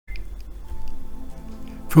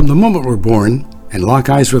From the moment we're born and lock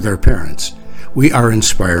eyes with our parents, we are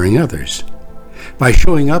inspiring others. By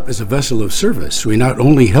showing up as a vessel of service, we not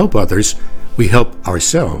only help others, we help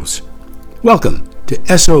ourselves. Welcome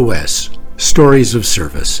to SOS, Stories of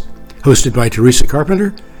Service, hosted by Teresa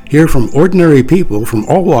Carpenter, here from ordinary people from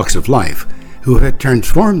all walks of life who have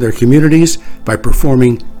transformed their communities by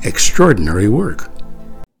performing extraordinary work.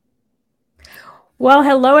 Well,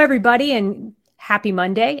 hello, everybody, and happy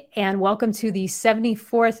Monday, and welcome to the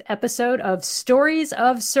 74th episode of Stories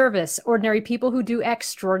of Service, ordinary people who do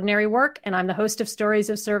extraordinary work. And I'm the host of Stories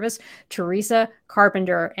of Service, Teresa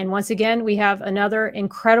Carpenter. And once again, we have another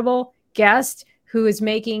incredible guest who is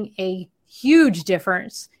making a huge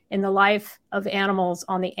difference in the life of animals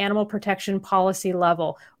on the animal protection policy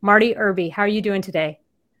level. Marty Irby, how are you doing today?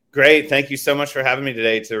 Great. Thank you so much for having me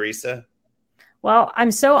today, Teresa. Well, I'm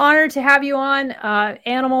so honored to have you on.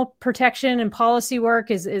 Animal protection and policy work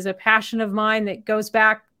is a passion of mine that goes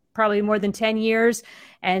back probably more than 10 years.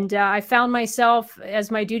 And I found myself, as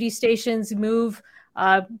my duty stations move,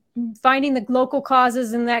 finding the local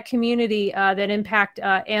causes in that community that impact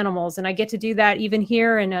animals. And I get to do that even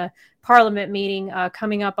here in a Parliament meeting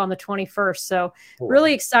coming up on the 21st. So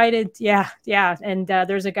really excited. Yeah. And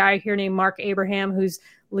there's a guy here named Mark Abraham who's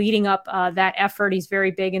leading up that effort. He's very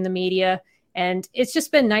big in the media. And it's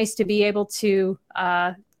just been nice to be able to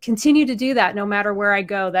continue to do that no matter where I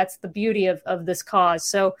go. That's the beauty of this cause.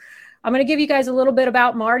 So I'm going to give you guys a little bit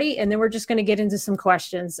about Marty, and then we're just going to get into some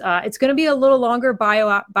questions. It's going to be a little longer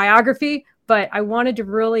biography, but I wanted to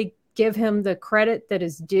really give him the credit that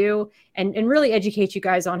is due and really educate you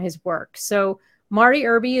guys on his work. So Marty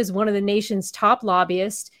Irby is one of the nation's top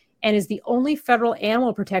lobbyists and is the only federal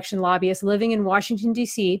animal protection lobbyist living in Washington,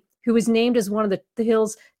 D.C., who was named as one of the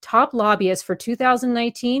Hill's top lobbyists for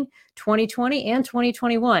 2019, 2020, and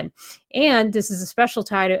 2021. And this is a special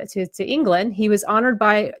tie to England. He was honored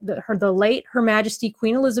by the late Her Majesty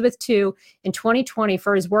Queen Elizabeth II in 2020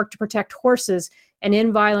 for his work to protect horses and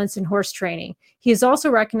end violence in horse training. He is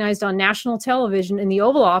also recognized on national television in the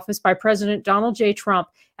Oval Office by President Donald J. Trump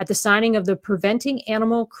at the signing of the Preventing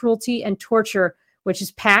Animal Cruelty and Torture, which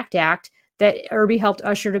is PACT Act, that Irby helped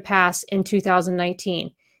usher to pass in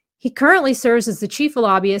 2019. He currently serves as the chief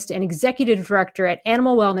lobbyist and executive director at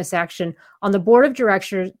Animal Wellness Action on the board of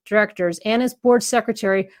directors and as board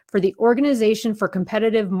secretary for the Organization for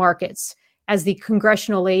Competitive Markets, as the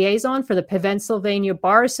congressional liaison for the Pennsylvania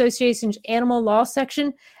Bar Association's Animal Law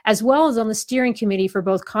Section, as well as on the steering committee for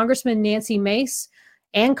both Congressman Nancy Mace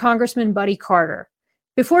and Congressman Buddy Carter.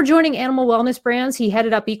 Before joining Animal Wellness Brands, he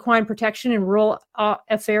headed up equine protection and rural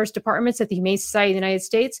affairs departments at the Humane Society of the United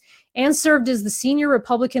States and served as the senior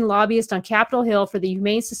Republican lobbyist on Capitol Hill for the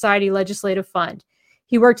Humane Society Legislative Fund.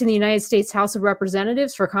 He worked in the United States House of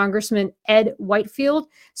Representatives for Congressman Ed Whitefield,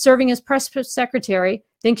 serving as press secretary,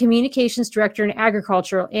 then communications director in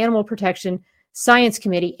agricultural, animal protection, science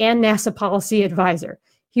committee, and NASA policy advisor.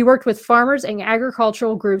 He worked with farmers and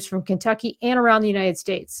agricultural groups from Kentucky and around the United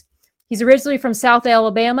States. He's originally from South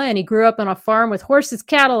Alabama, and he grew up on a farm with horses,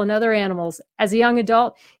 cattle, and other animals. As a young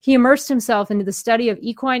adult, he immersed himself into the study of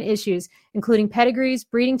equine issues, including pedigrees,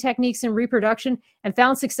 breeding techniques, and reproduction, and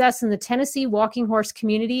found success in the Tennessee walking horse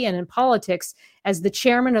community and in politics as the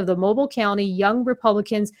chairman of the Mobile County Young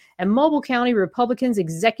Republicans and Mobile County Republicans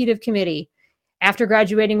Executive Committee. After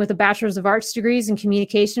graduating with a Bachelor's of Arts degrees in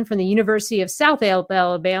communication from the University of South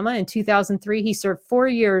Alabama in 2003, he served 4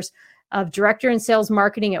 years of director in sales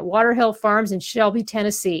marketing at Waterhill Farms in Shelby,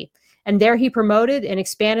 Tennessee. And there he promoted and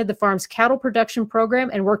expanded the farm's cattle production program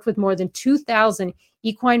and worked with more than 2,000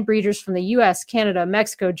 equine breeders from the U.S., Canada,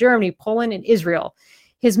 Mexico, Germany, Poland, and Israel.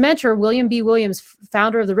 His mentor, William B. Williams,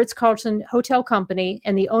 founder of the Ritz-Carlton Hotel Company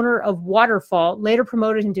and the owner of Waterfall, later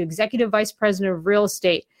promoted him to executive vice president of real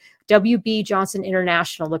estate, W.B. Johnson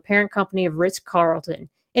International, the parent company of Ritz-Carlton.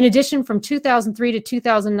 In addition, from 2003 to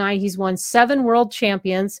 2009, he's won 7 world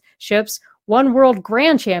championships, 1 world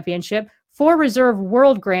grand championship, 4 reserve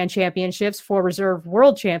world grand championships, 4 reserve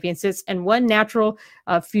world championships, and 1 natural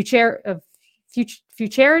futurity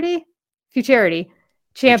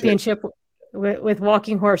championship with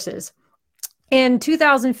walking horses. In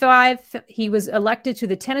 2005, he was elected to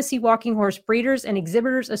the Tennessee Walking Horse Breeders and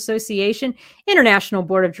Exhibitors Association International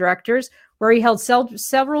Board of Directors, where he held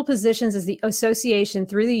several positions as the association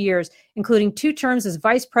through the years, including 2 terms as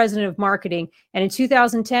vice president of marketing, and in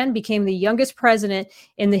 2010 became the youngest president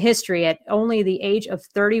in the history at only the age of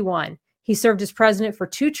 31. He served as president for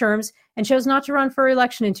 2 terms and chose not to run for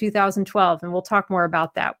election in 2012, and we'll talk more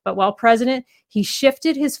about that. But while president, he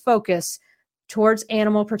shifted his focus towards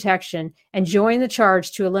animal protection and joined the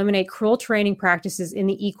charge to eliminate cruel training practices in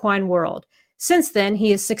the equine world. Since then,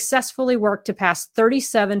 he has successfully worked to pass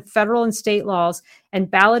 37 federal and state laws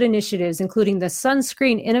and ballot initiatives, including the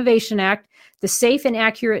Sunscreen Innovation Act, the Safe and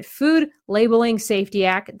Accurate Food Labeling Safety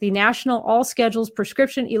Act, the National All Schedules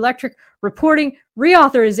Prescription Electric Reporting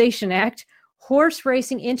Reauthorization Act, Horse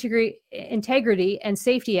Racing Integrity and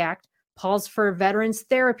Safety Act, Paws for Veterans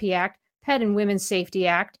Therapy Act, Pet and Women's Safety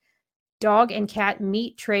Act, Dog and Cat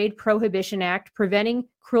Meat Trade Prohibition Act, Preventing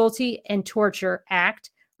Cruelty and Torture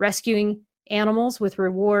Act, Rescuing Animals with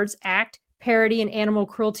Rewards Act, Parity and Animal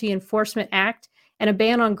Cruelty Enforcement Act, and a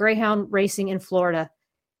ban on greyhound racing in Florida,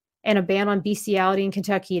 and a ban on bestiality in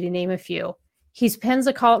Kentucky, to name a few. He pens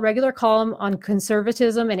a regular column on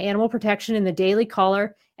conservatism and animal protection in the Daily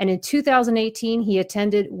Caller, and in 2018, he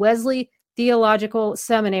attended Wesley Theological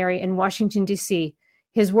Seminary in Washington, D.C.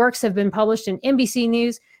 His works have been published in NBC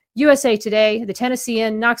News, USA Today, The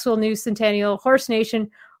Tennessean, Knoxville News Centennial, Horse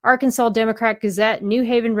Nation, Arkansas Democrat Gazette, New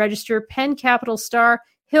Haven Register, Penn Capital Star,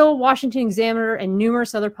 Hill, Washington Examiner, and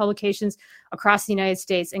numerous other publications across the United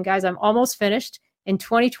States. And guys, I'm almost finished. In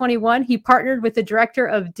 2021, he partnered with the director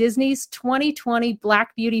of Disney's 2020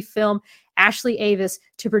 Black Beauty film, Ashley Avis,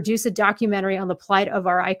 to produce a documentary on the plight of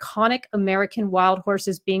our iconic American wild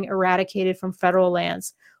horses being eradicated from federal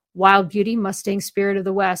lands. Wild Beauty, Mustang Spirit of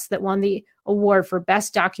the West, that won the award for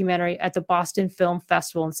Best Documentary at the Boston Film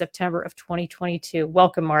Festival in September of 2022.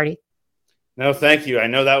 Welcome, Marty. No, thank you. I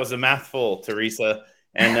know that was a mouthful, Teresa.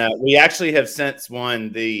 And we actually have since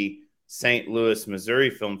won the St. Louis, Missouri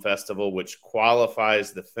Film Festival, which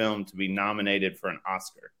qualifies the film to be nominated for an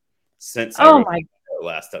Oscar since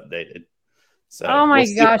last updated. So we'll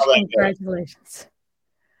gosh, congratulations.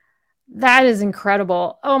 That is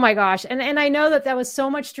incredible. Oh my gosh. And I know that was so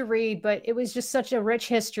much to read, but it was just such a rich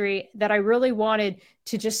history that I really wanted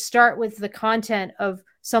to just start with the content of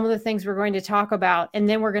some of the things we're going to talk about. And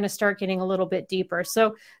then we're going to start getting a little bit deeper.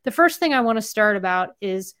 So the first thing I want to start about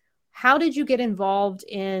is, how did you get involved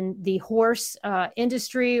in the horse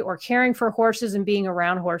industry or caring for horses and being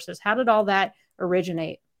around horses? How did all that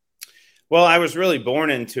originate? Well, I was really born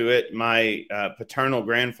into it. My paternal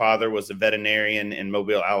grandfather was a veterinarian in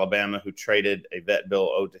Mobile, Alabama, who traded a vet bill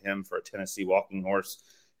owed to him for a Tennessee walking horse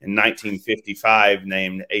in 1955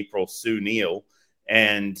 named April Sue Neal.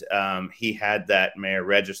 And he had that mare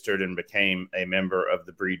registered and became a member of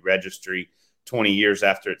the breed registry 20 years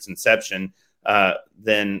after its inception.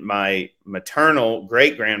 Then my maternal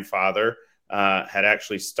great-grandfather had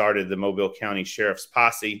actually started the Mobile County Sheriff's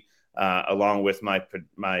Posse, along with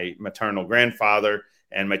my maternal grandfather,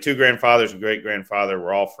 and my two grandfathers and great-grandfather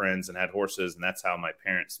were all friends and had horses, and that's how my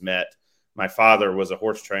parents met. My father was a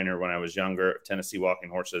horse trainer when I was younger, Tennessee walking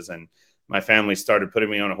horses, and my family started putting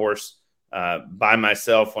me on a horse by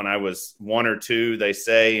myself when I was 1 or 2, they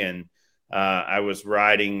say, and I was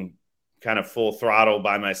riding kind of full throttle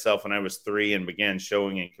by myself when I was 3 and began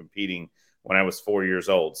showing and competing when I was 4 years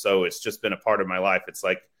old. So it's just been a part of my life. It's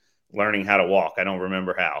like learning how to walk. I don't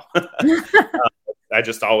remember how. I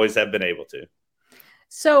just always have been able to.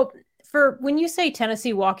 So for when you say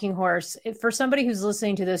Tennessee walking horse, for somebody who's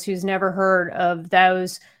listening to this, who's never heard of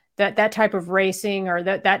that type of racing or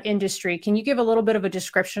that industry, can you give a little bit of a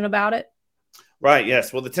description about it? Right.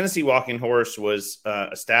 Yes. Well, the Tennessee walking horse was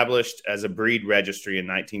established as a breed registry in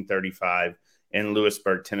 1935 in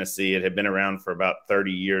Lewisburg, Tennessee. It had been around for about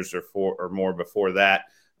 30 years or more before that.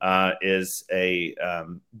 Is a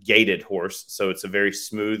gaited horse. So it's a very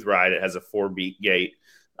smooth ride. It has a 4-beat gait.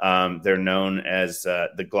 They're known as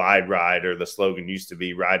the glide ride, or the slogan used to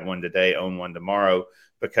be ride one today, own one tomorrow,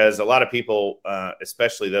 because a lot of people,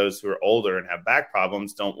 especially those who are older and have back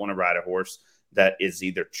problems, don't want to ride a horse that is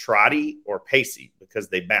either trotty or pacey because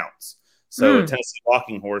they bounce. So a Tennessee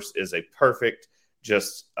walking horse is a perfect,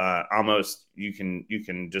 just almost you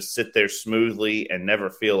can just sit there smoothly and never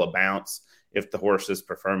feel a bounce if the horse is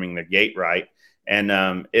performing the gait right.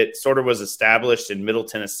 And it sort of was established in Middle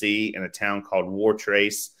Tennessee in a town called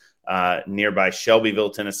Wartrace. Nearby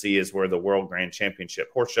Shelbyville, Tennessee is where the World Grand Championship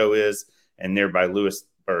Horse Show is. And nearby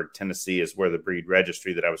Lewisburg, Tennessee is where the breed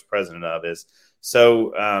registry that I was president of is.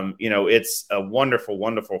 So, it's a wonderful,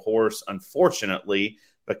 wonderful horse. Unfortunately,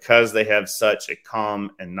 because they have such a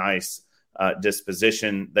calm and nice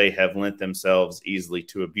disposition, they have lent themselves easily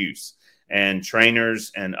to abuse. And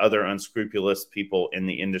trainers and other unscrupulous people in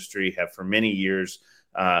the industry have for many years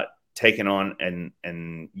taken on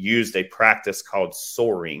and used a practice called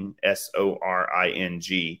soring,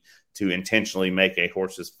 S-O-R-I-N-G, to intentionally make a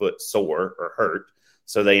horse's foot sore or hurt.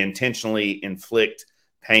 So they intentionally inflict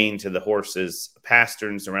pain to the horse's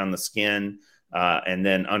pasterns around the skin, and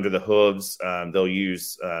then under the hooves. They'll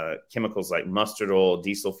use chemicals like mustard oil,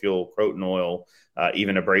 diesel fuel, croton oil,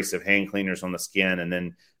 even abrasive hand cleaners on the skin, and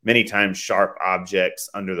then many times sharp objects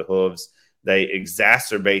under the hooves. They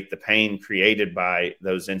exacerbate the pain created by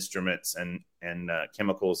those instruments and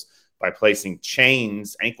chemicals by placing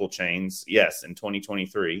chains, ankle chains, yes, in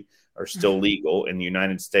 2023 are still legal in the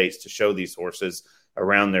United States to show these horses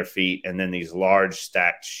around their feet, and then these large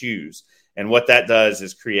stacked shoes. And what that does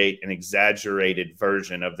is create an exaggerated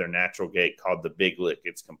version of their natural gait called the Big Lick.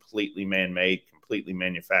 It's completely man-made, completely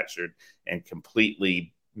manufactured, and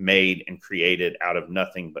completely made and created out of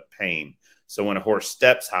nothing but pain. So when a horse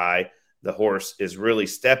steps high, the horse is really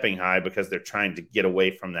stepping high because they're trying to get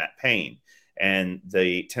away from that pain. And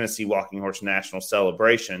the Tennessee Walking Horse National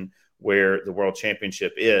Celebration, where the World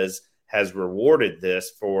Championship is, has rewarded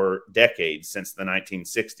this for decades since the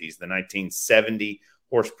 1960s. The 1970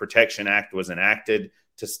 Horse Protection Act was enacted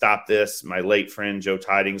to stop this. My late friend Joe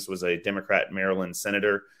Tidings was a Democrat Maryland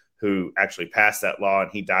senator who actually passed that law,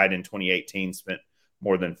 and he died in 2018, spent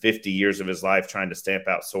more than 50 years of his life trying to stamp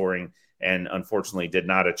out soaring, and unfortunately did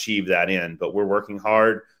not achieve that end. But we're working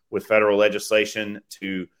hard with federal legislation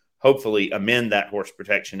to hopefully amend that Horse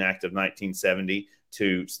Protection Act of 1970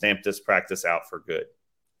 to stamp this practice out for good.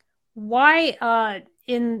 Why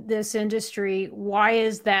in this industry, why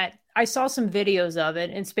is that? I saw some videos of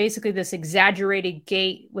it. It's basically this exaggerated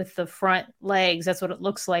gait with the front legs. That's what it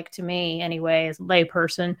looks like to me anyway, as a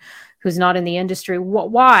layperson who's not in the industry.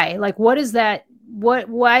 Why? Like, what is that?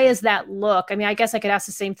 Why is that look? I mean, I guess I could ask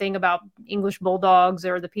the same thing about English bulldogs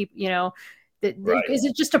or the people, you know, right. Is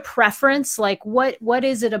it just a preference? Like what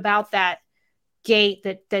is it about that gait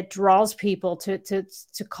that draws people to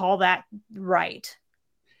call that right?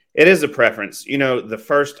 It is a preference. You know, the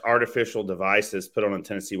first artificial devices put on a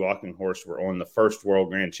Tennessee walking horse were on the first world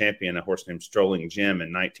grand champion, a horse named Strolling Jim,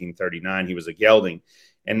 in 1939. He was a gelding.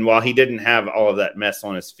 And while he didn't have all of that mess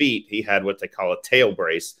on his feet, he had what they call a tail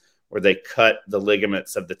brace, where they cut the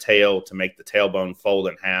ligaments of the tail to make the tailbone fold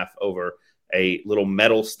in half over a little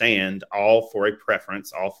metal stand, all for a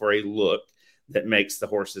preference, all for a look that makes the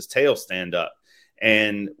horse's tail stand up.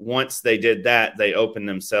 And once they did that, they opened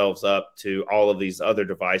themselves up to all of these other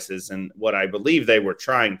devices. And what I believe they were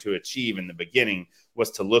trying to achieve in the beginning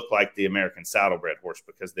was to look like the American saddlebred horse,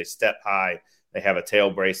 because they step high, they have a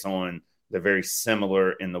tail brace on, they're very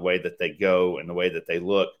similar in the way that they go and the way that they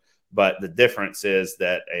look. But the difference is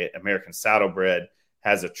that an American saddlebred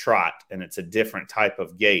has a trot, and it's a different type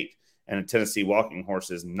of gait. And a Tennessee walking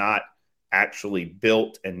horse is not actually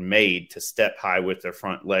built and made to step high with their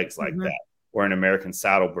front legs like that, where an American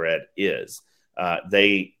saddlebred is.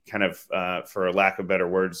 They kind of, for lack of better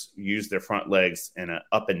words, use their front legs in an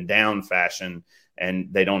up and down fashion, and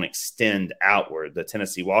they don't extend outward. The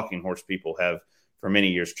Tennessee walking horse people have for many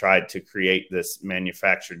years tried to create this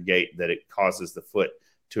manufactured gait that it causes the foot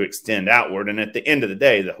to extend outward. And at the end of the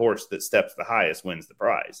day, the horse that steps the highest wins the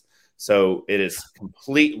prize. So it is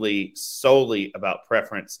completely solely about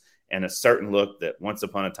preference and a certain look that once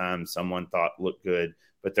upon a time someone thought looked good.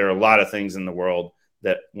 But there are a lot of things in the world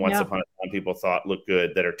that once upon a time people thought looked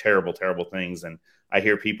good that are terrible, terrible things. And I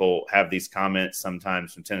hear people have these comments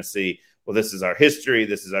sometimes from Tennessee. Well, this is our history.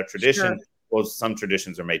 This is our tradition. Sure. Well, some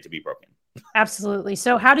traditions are made to be broken. Absolutely.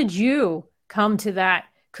 So how did you come to that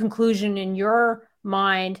conclusion in your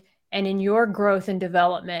mind and in your growth and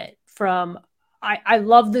development from, I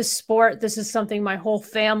love this sport. This is something my whole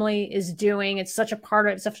family is doing. It's such a part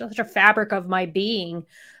of it, it's such a fabric of my being,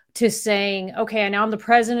 to saying, okay, now I'm the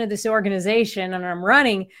president of this organization and I'm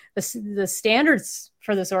running the standards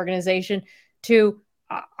for this organization, to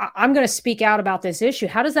I'm going to speak out about this issue.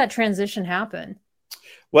 How does that transition happen?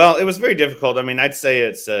 Well, it was very difficult. I mean, I'd say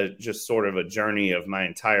it's just sort of a journey of my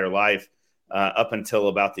entire life. Up until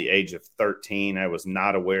about the age of 13, I was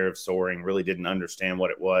not aware of soaring, really didn't understand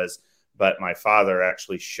what it was. But my father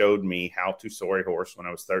actually showed me how to soar a horse when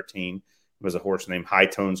I was 13. It was a horse named High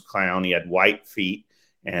Tones Clown. He had white feet.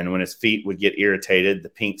 And when his feet would get irritated, the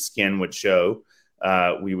pink skin would show.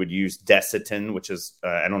 We would use Desitin, which is,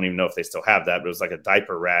 I don't even know if they still have that, but it was like a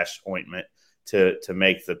diaper rash ointment to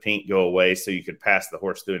make the pink go away so you could pass the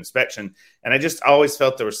horse through inspection. And I just always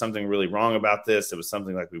felt there was something really wrong about this. It was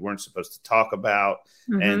something like we weren't supposed to talk about.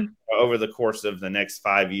 And over the course of the next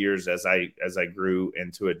 5 years, as I grew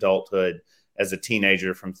into adulthood, as a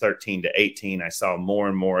teenager from 13 to 18, I saw more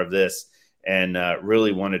and more of this, and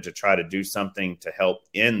really wanted to try to do something to help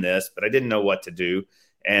end this, but I didn't know what to do.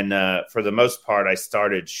 And for the most part, I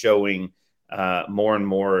started showing more and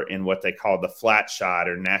more in what they call the flat shod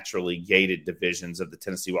or naturally gaited divisions of the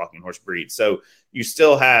Tennessee walking horse breed. So you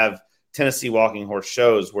still have Tennessee walking horse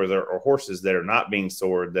shows where there are horses that are not being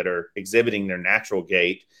soared, that are exhibiting their natural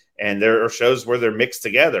gait. And there are shows where they're mixed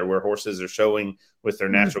together, where horses are showing with their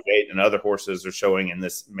natural gait and other horses are showing in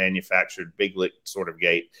this manufactured big lick sort of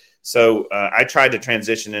gait. So I tried to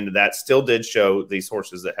transition into that, still did show these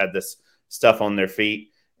horses that had this stuff on their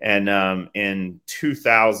feet. And in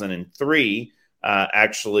 2003,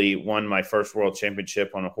 actually won my first world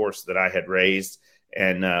championship on a horse that I had raised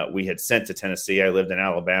and we had sent to Tennessee. I lived in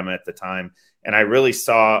Alabama at the time. And I really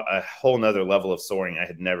saw a whole nother level of soaring I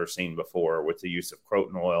had never seen before with the use of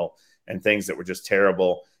Croton oil and things that were just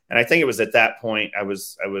terrible. And I think it was at that point I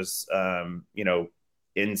was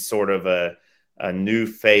in sort of a new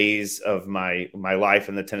phase of my life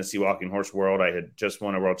in the Tennessee walking horse world. I had just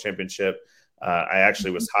won a world championship. I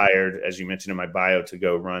actually was hired, as you mentioned in my bio, to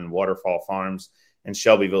go run Waterfall Farms in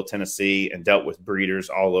Shelbyville, Tennessee, and dealt with breeders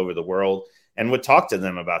all over the world and would talk to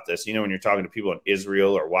them about this. You know, when you're talking to people in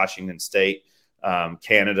Israel or Washington State,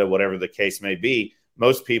 Canada, whatever the case may be,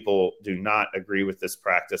 most people do not agree with this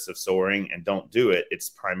practice of soaring and don't do it. It's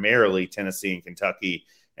primarily Tennessee and Kentucky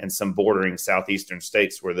and some bordering southeastern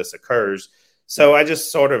states where this occurs. So I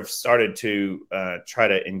just sort of started to try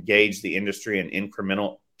to engage the industry in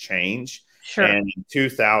incremental change. Sure. And in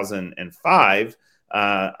 2005,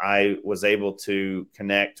 I was able to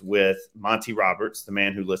connect with Monty Roberts, the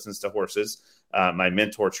man who listens to horses. My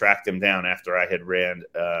mentor tracked him down after I had read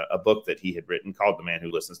a book that he had written called The Man Who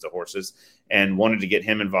Listens to Horses, and wanted to get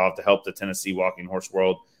him involved to help the Tennessee walking horse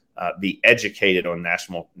world be educated on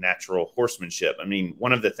natural horsemanship. I mean,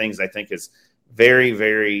 one of the things I think is very,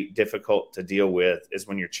 very difficult to deal with is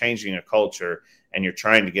when you're changing a culture and you're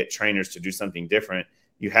trying to get trainers to do something different,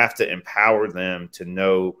 you have to empower them to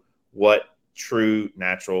know what true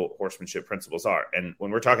natural horsemanship principles are. And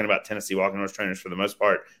when we're talking about Tennessee walking horse trainers, for the most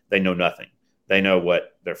part, they know nothing. They know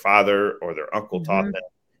what their father or their uncle taught them.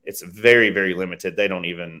 It's very, very limited. They don't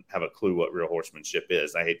even have a clue what real horsemanship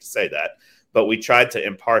is. I hate to say that, but we tried to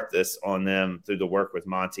impart this on them through the work with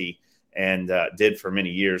Monty, and did for many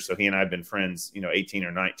years. So he and I have been friends, 18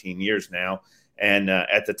 or 19 years now. And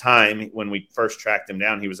at the time when we first tracked him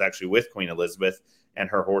down, he was actually with Queen Elizabeth and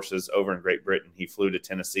her horses over in Great Britain. He flew to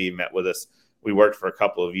Tennessee, met with us. We worked for a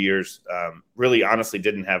couple of years. Really, honestly,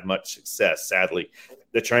 didn't have much success. Sadly,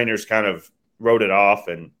 the trainers kind of wrote it off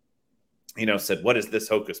and, said, "What is this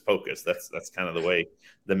hocus pocus?" That's kind of the way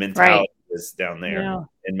the mentality is down there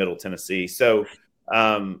in Middle Tennessee. So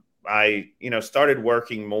I, started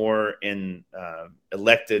working more in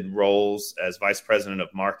elected roles as vice president of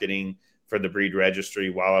marketing for the breed registry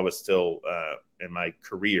while I was still in my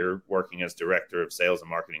career working as director of sales and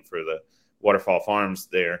marketing for the Waterfall Farms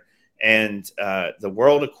there. And the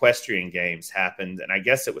World Equestrian Games happened, and I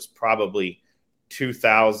guess it was probably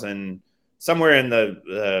 2000, somewhere in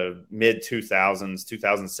the mid 2000s,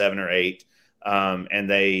 2007 or 8. And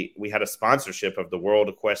we had a sponsorship of the World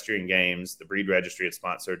Equestrian Games. The breed registry had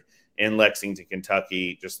sponsored in Lexington,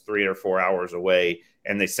 Kentucky, just 3 or 4 hours away.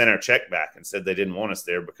 And they sent our check back and said they didn't want us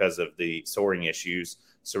there because of the soaring issues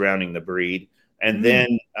surrounding the breed. And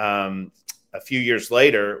then a few years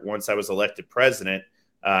later, once I was elected president,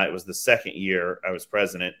 it was the second year I was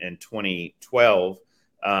president in 2012.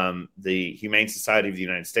 The Humane Society of the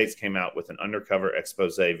United States came out with an undercover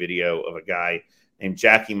expose video of a guy named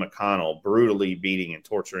Jackie McConnell brutally beating and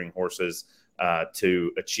torturing horses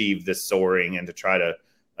to achieve this soaring and to try to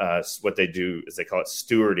what they do is they call it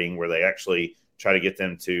stewarding, where they actually try to get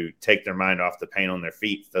them to take their mind off the pain on their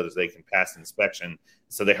feet so that they can pass inspection.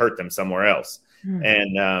 So they hurt them somewhere else.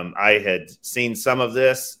 And I had seen some of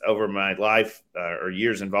this over my life or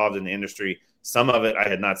years involved in the industry. Some of it I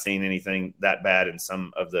had not seen anything that bad in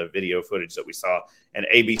some of the video footage that we saw. And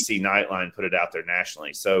ABC Nightline put it out there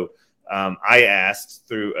nationally. So I asked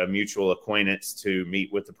through a mutual acquaintance to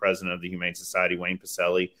meet with the president of the Humane Society, Wayne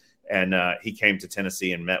Pacelli, and he came to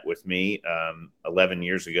Tennessee and met with me 11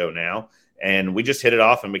 years ago now. And we just hit it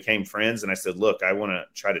off and became friends. And I said, look, I want to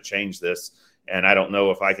try to change this. And I don't know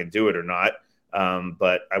if I can do it or not,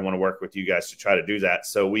 but I want to work with you guys to try to do that.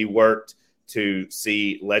 So we worked to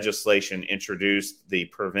see legislation introduced, the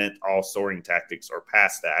Prevent All Soaring Tactics, or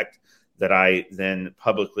PAST Act, that I then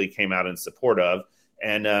publicly came out in support of.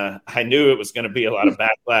 And I knew it was going to be a lot of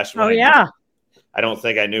backlash. I don't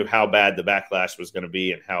think I knew how bad the backlash was going to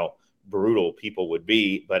be and how brutal people would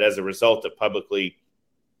be. But as a result of publicly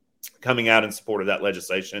coming out in support of that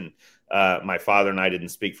legislation, my father and I didn't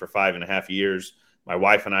speak for 5.5 years. My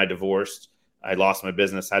wife and I divorced. I lost my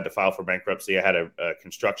business, had to file for bankruptcy. I had a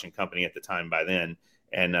construction company at the time by then.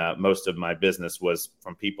 And most of my business was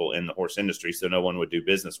from people in the horse industry, so no one would do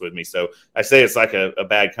business with me. So I say it's like a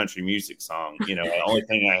bad country music song. The only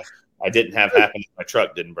thing I didn't have happen if my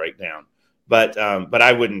truck didn't break down. But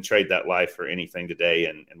I wouldn't trade that life for anything today,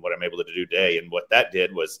 and what I'm able to do today. And what that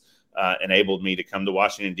did was enabled me to come to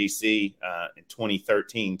Washington, D.C. In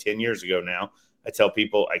 2013, 10 years ago now. I tell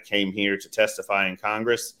people I came here to testify in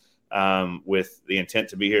Congress with the intent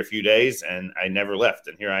to be here a few days, and I never left.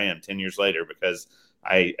 And here I am 10 years later because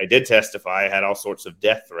I did testify. I had all sorts of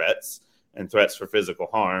death threats and threats for physical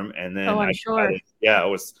harm. And then I'm sure. There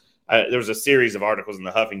was a series of articles in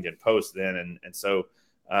the Huffington Post then. And so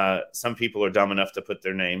some people are dumb enough to put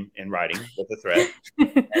their name in writing with a threat.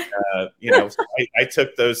 And, so I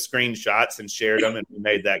took those screenshots and shared them, and we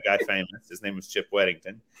made that guy famous. His name was Chip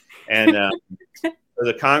Weddington. And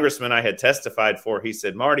the congressman I had testified for, he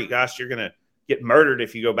said, "Marty, gosh, you're going to get murdered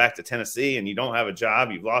if you go back to Tennessee and you don't have a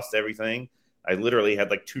job. You've lost everything." I literally had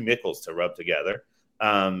like 2 nickels to rub together.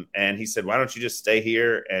 And he said, "Why don't you just stay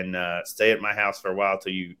here and stay at my house for a while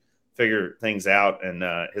till you figure things out?" And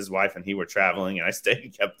his wife and he were traveling, and I stayed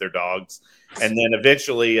and kept their dogs. And then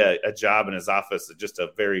eventually a job in his office, just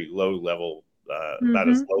a very low level, about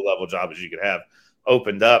as low level job as you could have,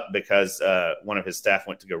 opened up because one of his staff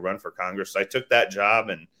went to go run for Congress. So I took that job,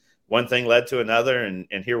 and one thing led to another, and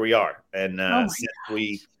here we are. And since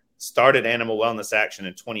we started Animal Wellness Action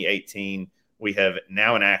in 2018, we have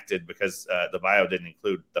now enacted, because the bio didn't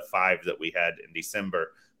include the 5 that we had in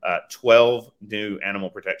December, 12 new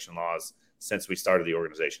animal protection laws since we started the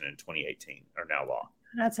organization in 2018 are now law.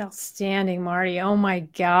 That's outstanding, Marty. Oh my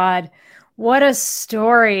God. What a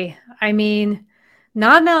story. I mean,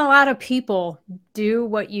 not a lot of people do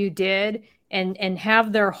what you did and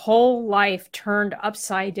have their whole life turned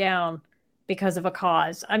upside down because of a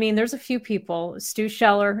cause. I mean, there's a few people. Stu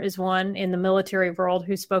Scheller is one in the military world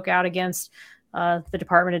who spoke out against the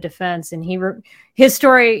Department of Defense. And his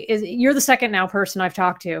story is, you're the second now person I've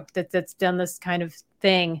talked to that's done this kind of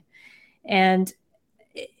thing. And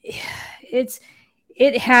it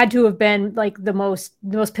had to have been like the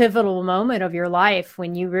most pivotal moment of your life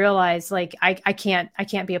when you realize, like, I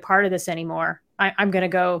can't be a part of this anymore. I'm going to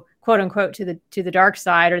go, quote unquote, to the dark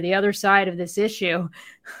side or the other side of this issue.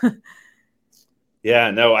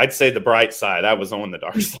 Yeah, no, I'd say the bright side. I was on the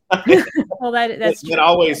dark side. Well, that's true.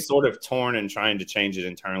 Always sort of torn and trying to change it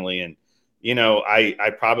internally. And,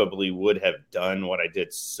 I probably would have done what I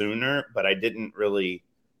did sooner, but I didn't really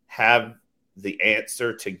have the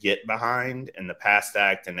answer to get behind. And the PAST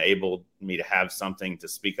Act enabled me to have something to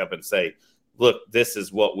speak up and say, look, this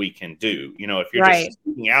is what we can do. If you're just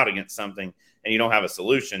speaking out against something and you don't have a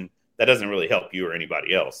solution, that doesn't really help you or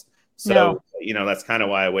anybody else. So, that's kind of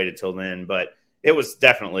why I waited till then. But it was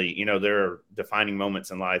definitely, there are defining moments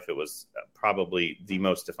in life. It was probably the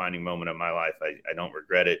most defining moment of my life. I don't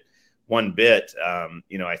regret it one bit.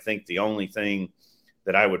 I think the only thing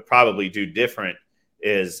that I would probably do different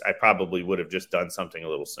is I probably would have just done something a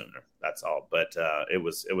little sooner. That's all. But it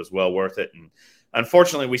was well worth it. And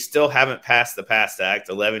unfortunately, we still haven't passed the PAST Act.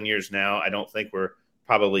 11 years now. I don't think we're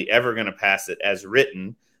probably ever going to pass it as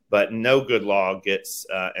written. But no good law gets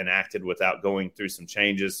enacted without going through some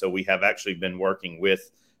changes. So we have actually been working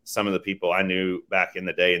with some of the people I knew back in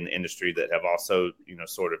the day in the industry that have also,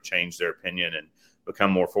 sort of changed their opinion and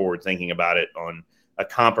become more forward thinking about it on a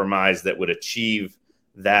compromise that would achieve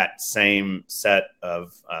that same set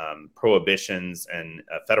of prohibitions and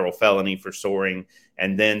a federal felony for soaring,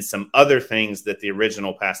 and then some other things that the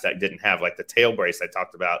original PAST Act didn't have, like the tail brace I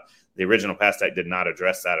talked about. The original PAST Act did not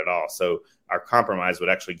address that at all. So our compromise would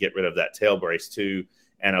actually get rid of that tail brace too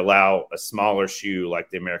and allow a smaller shoe like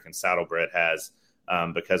the American Saddlebred has,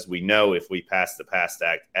 because we know if we pass the PAST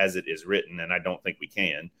Act as it is written, and I don't think we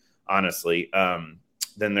can, honestly, then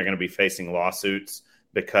they're going to be facing lawsuits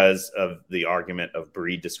because of the argument of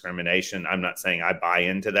breed discrimination. I'm not saying I buy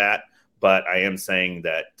into that, but I am saying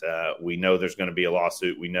that we know there's going to be a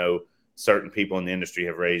lawsuit. We know certain people in the industry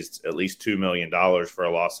have raised at least $2 million for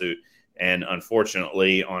a lawsuit. And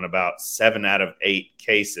unfortunately, on about 7 out of 8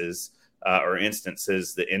 cases or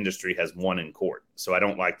instances, the industry has won in court. So I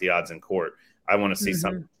don't like the odds in court. I want to see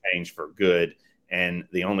something change for good. And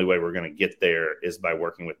the only way we're going to get there is by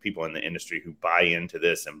working with people in the industry who buy into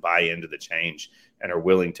this and buy into the change and are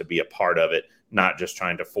willing to be a part of it, not just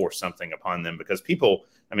trying to force something upon them. Because people,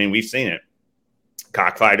 I mean, we've seen it,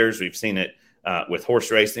 cockfighters, we've seen it with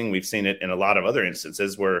horse racing. We've seen it in a lot of other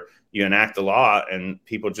instances where you enact the law and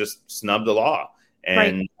people just snub the law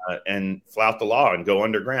and flout the law and go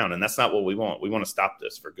underground. And that's not what we want. We want to stop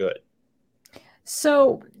this for good.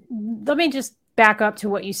 So let me just back up to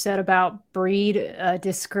what you said about breed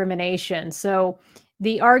discrimination. So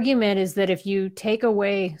the argument is that if you take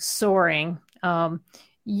away soaring, the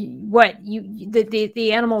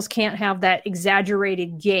animals can't have that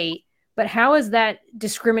exaggerated gait, but how is that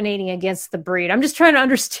discriminating against the breed? I'm just trying to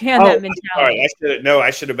understand that mentality.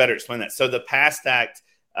 I should have better explained that. So the PAST Act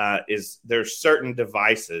there's certain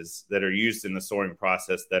devices that are used in the soring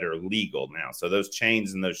process that are legal now. So those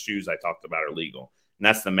chains and those shoes I talked about are legal. And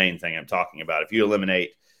that's the main thing I'm talking about. If you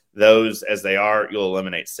eliminate those as they are, you'll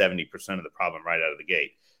eliminate 70% of the problem right out of the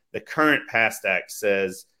gate. The current PAST Act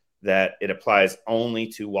says that it applies only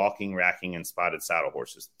to walking, racking, and spotted saddle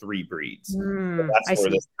horses, 3 breeds. So that's where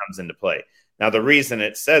this comes into play. Now, the reason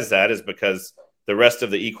it says that is because the rest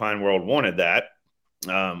of the equine world wanted that.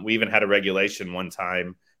 We even had a regulation one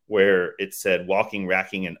time where it said walking,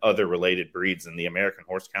 racking, and other related breeds, and the American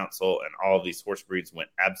Horse Council and all of these horse breeds went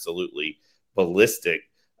absolutely ballistic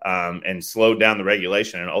and slowed down the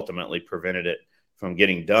regulation and ultimately prevented it from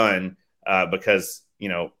getting done because,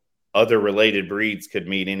 other related breeds could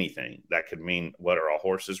mean anything. That could mean, what are all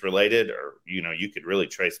horses related? Or, you could really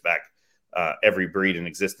trace back every breed in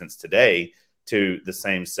existence today to the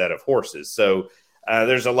same set of horses. So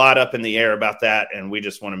there's a lot up in the air about that, and we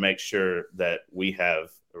just want to make sure that we have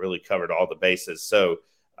really covered all the bases. So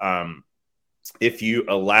if you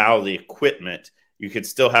allow the equipment, you could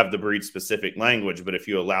still have the breed-specific language, but if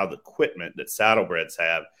you allow the equipment that saddlebreds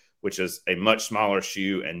have, which is a much smaller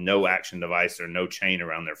shoe and no action device or no chain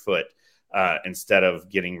around their foot, instead of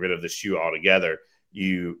getting rid of the shoe altogether,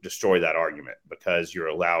 you destroy that argument because you're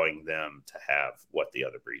allowing them to have what the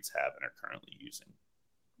other breeds have and are currently using.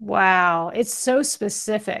 Wow, it's so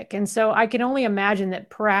specific. And so I can only imagine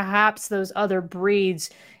that perhaps those other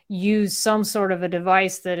breeds use some sort of a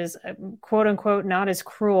device that is quote unquote not as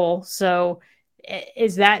cruel. So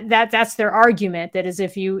is that's their argument, that is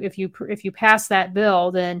if you pass that bill,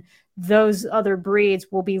 then those other breeds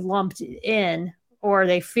will be lumped in, or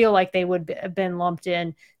they feel like they would have been lumped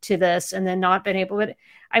in to this and then not been able to.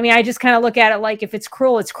 I mean, I just kind of look at it like, if it's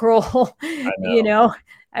cruel, it's cruel.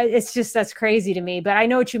 It's just, that's crazy to me, but I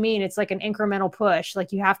know what you mean. It's like an incremental push.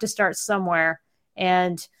 Like, you have to start somewhere.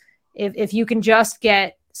 And if you can just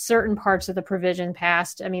get certain parts of the provision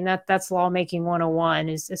passed, I mean, that's lawmaking 101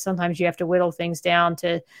 is sometimes you have to whittle things down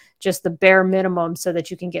to just the bare minimum so that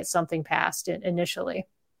you can get something passed initially.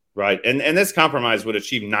 Right. And this compromise would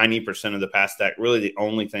achieve 90% of the PAST Act. Really, the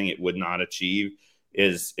only thing it would not achieve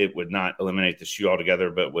is it would not eliminate the shoe altogether,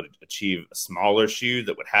 but would achieve a smaller shoe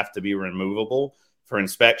that would have to be removable for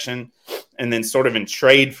inspection. And then sort of in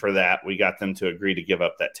trade for that, we got them to agree to give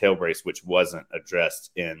up that tail brace, which wasn't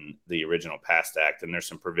addressed in the original PAST Act. And there's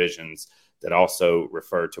some provisions that also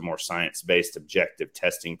refer to more science-based objective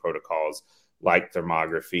testing protocols like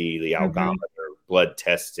thermography, the algometer, blood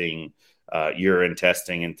testing, urine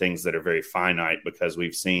testing, and things that are very finite, because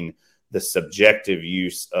we've seen the subjective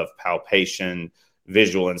use of palpation,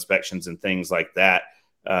 visual inspections, and things like that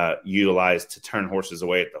utilized to turn horses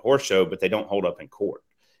away at the horse show, but they don't hold up in court.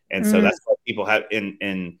 And so that's what people have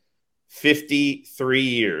in 53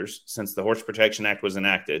 years since the Horse Protection Act was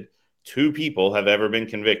enacted. 2 people have ever been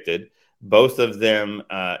convicted. Both of them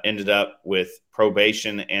ended up with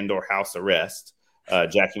probation and or house arrest.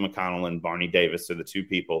 Jackie McConnell and Barney Davis are the 2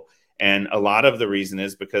 people. And a lot of the reason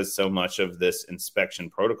is because so much of this inspection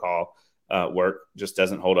protocol work just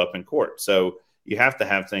doesn't hold up in court. So you have to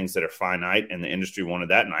have things that are finite, and the industry wanted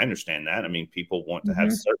that. And I understand that. I mean, people want to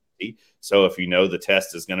have certainty. So if the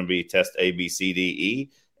test is going to be test A, B, C, D, E,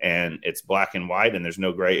 and it's black and white and there's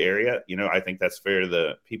no gray area, I think that's fair to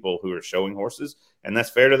the people who are showing horses, and that's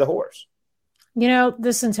fair to the horse.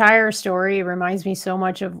 This entire story reminds me so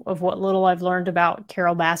much of what little I've learned about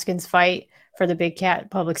Carol Baskin's fight for the Big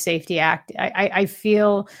Cat Public Safety Act. I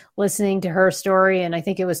feel, listening to her story, and I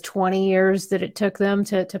think it was 20 years that it took them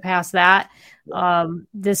to pass that.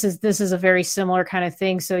 This is a very similar kind of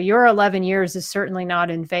thing. So your 11 years is certainly not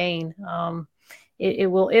in vain. It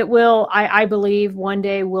will, I believe, one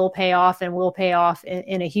day will pay off, and will pay off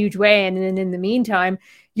in a huge way. And then in the meantime,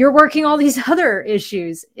 you're working all these other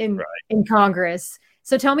issues in Congress.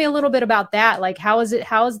 So tell me a little bit about that. Like, how has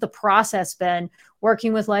the process been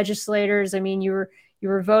working with legislators? I mean, you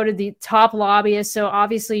were voted the top lobbyist, so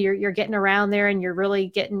obviously you're getting around there, and you're really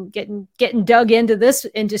getting dug into this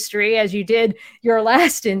industry as you did your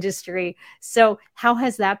last industry. So how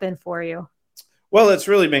has that been for you? Well, it's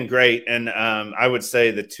really been great. And I would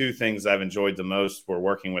say the 2 things I've enjoyed the most were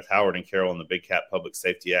working with Howard and Carol on the Big Cat Public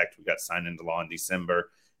Safety Act. We got signed into law in December.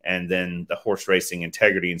 And then the Horse Racing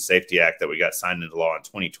Integrity and Safety Act that we got signed into law in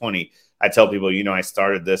 2020. I tell people, I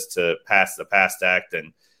started this to pass the PAST Act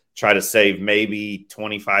and try to save maybe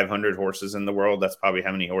 2,500 horses in the world. That's probably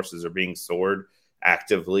how many horses are being sored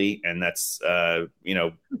actively. And that's,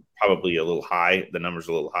 probably a little high. The number's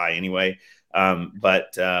a little high anyway.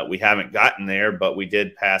 But we haven't gotten there, but we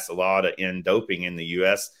did pass a law to end doping in the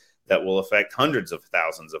U.S. that will affect hundreds of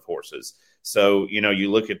thousands of horses. So, you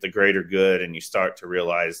look at the greater good and you start to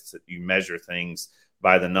realize that you measure things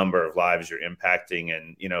by the number of lives you're impacting.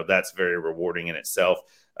 And, that's very rewarding in itself.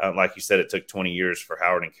 Like you said, it took 20 years for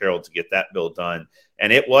Howard and Carroll to get that bill done.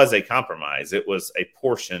 And it was a compromise. It was a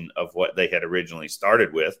portion of what they had originally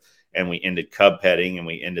started with. And we ended cub petting and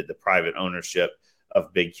we ended the private ownership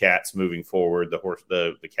of big cats moving forward.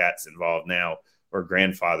 The cats involved now are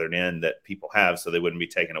grandfathered in that people have, so they wouldn't be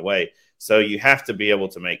taken away. So you have to be able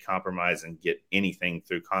to make compromise and get anything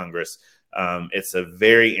through Congress. It's a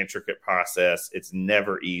very intricate process. It's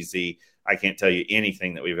never easy. I can't tell you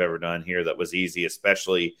anything that we've ever done here that was easy,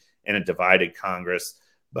 especially in a divided Congress.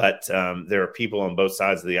 But there are people on both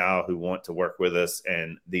sides of the aisle who want to work with us,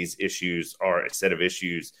 and these issues are a set of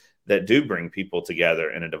issues that do bring people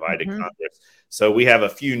together in a divided Congress. So we have a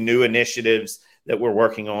few new initiatives that we're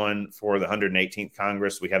working on for the 118th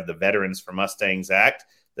Congress. We have the Veterans for Mustangs Act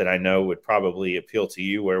that I know would probably appeal to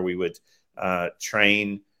you, where we would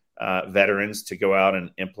train veterans to go out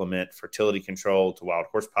and implement fertility control to wild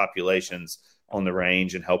horse populations on the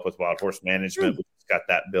range and help with wild horse management. We just got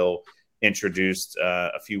that bill introduced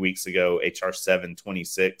a few weeks ago, HR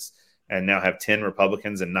 726, and now have 10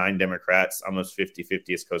 Republicans and 9 Democrats, almost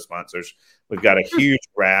 50-50 as co-sponsors. We've got a huge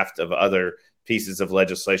raft of other pieces of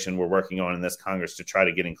legislation we're working on in this Congress to try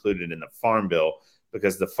to get included in the Farm Bill,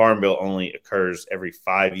 because the Farm Bill only occurs every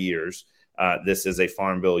 5 years. This is a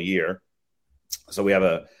Farm Bill year. So we have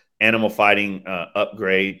a animal fighting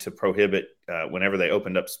upgrade to prohibit whenever they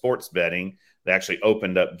opened up sports betting, they actually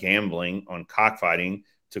opened up gambling on cockfighting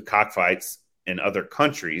to cockfights in other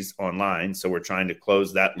countries online. So we're trying to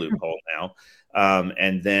close that loophole now.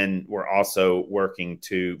 And then we're also working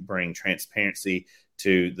to bring transparency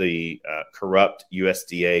to the corrupt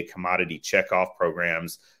USDA commodity checkoff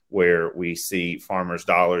programs, where we see farmers'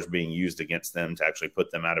 dollars being used against them to actually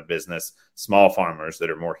put them out of business, small farmers that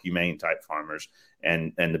are more humane type farmers.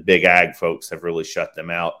 And the big ag folks have really shut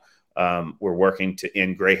them out. We're working to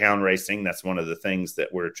end greyhound racing. That's one of the things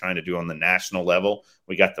that we're trying to do on the national level.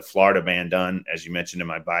 We got the Florida ban done, as you mentioned in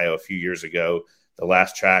my bio, a few years ago. The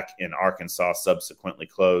last track in Arkansas subsequently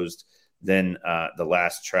closed. Then the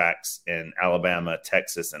last tracks in Alabama,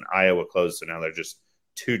 Texas, and Iowa closed. So now there are just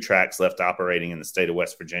 2 tracks left operating in the state of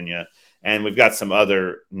West Virginia. And we've got some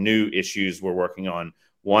other new issues we're working on.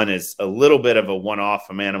 One is a little bit of a one-off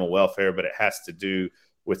from animal welfare, but it has to do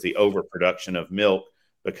with the overproduction of milk,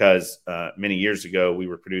 because many years ago we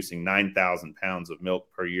were producing 9,000 pounds of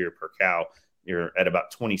milk per year per cow. You're at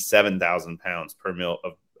about 27,000 pounds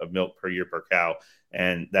of milk per year per cow.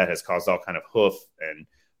 And that has caused all kind of hoof and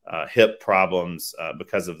hip problems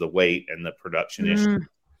because of the weight and the production issue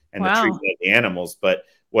and the treatment of the animals. But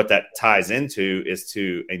what that ties into is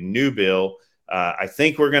to a new bill. I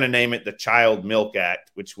think we're going to name it the Child Milk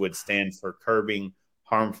Act, which would stand for Curbing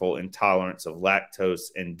Harmful Intolerance of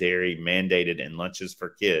Lactose and Dairy Mandated in Lunches for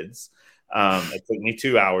Kids. It took me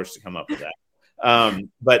 2 hours to come up with that.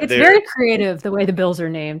 But it's very creative the way the bills are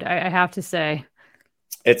named, I have to say.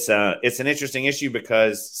 It's an interesting issue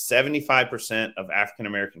because 75% of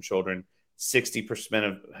African-American children, 60%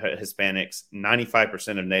 of Hispanics,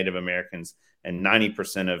 95% of Native Americans, and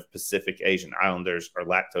 90% of Pacific Asian Islanders are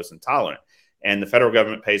lactose intolerant. And the federal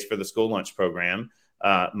government pays for the school lunch program,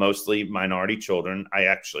 mostly minority children. I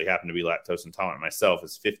actually happen to be lactose intolerant myself,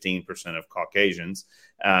 as 15% of Caucasians.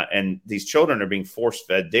 And these children are being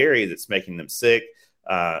force-fed dairy that's making them sick.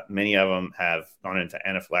 Many of them have gone into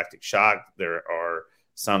anaphylactic shock. There are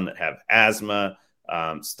some that have asthma,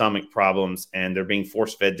 stomach problems, and they're being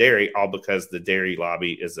force-fed dairy, all because the dairy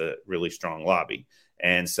lobby is a really strong lobby.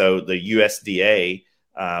 And so the USDA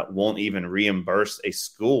won't even reimburse a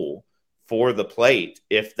school for the plate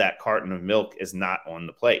if that carton of milk is not on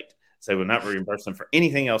the plate. So we'll not reimburse them for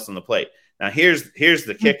anything else on the plate. Now, here's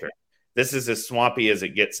the kicker. This is as swampy as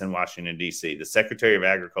it gets in Washington, D.C. The Secretary of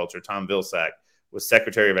Agriculture, Tom Vilsack, was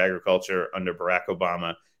Secretary of Agriculture under Barack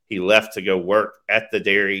Obama. He left to go work at the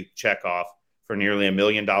dairy checkoff for nearly $1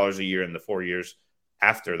 million a year in the 4 years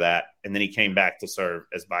after that. And then he came back to serve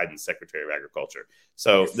as Biden's Secretary of Agriculture.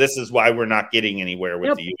 So this is why we're not getting anywhere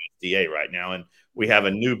with the USDA right now. And we have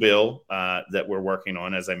a new bill that we're working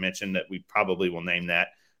on, as I mentioned, that we probably will name that.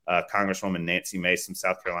 Congresswoman Nancy Mace from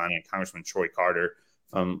South Carolina and Congressman Troy Carter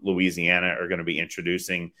from Louisiana are going to be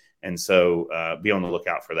introducing. And so be on the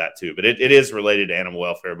lookout for that too. But it is related to animal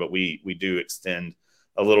welfare, but we do extend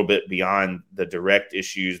a little bit beyond the direct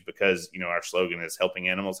issues because, our slogan is helping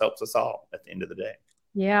animals helps us all at the end of the day.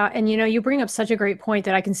 Yeah. And, you bring up such a great point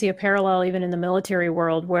that I can see a parallel even in the military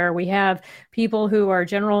world where we have people who are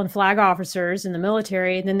general and flag officers in the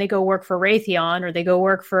military, and then they go work for Raytheon or they go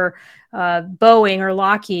work for Boeing or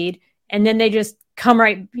Lockheed, and then they just come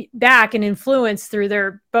right back and influence through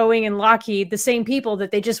their Boeing and Lockheed the same people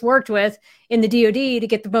that they just worked with in the DoD to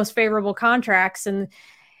get the most favorable contracts. And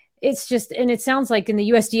it's just, and it sounds like in the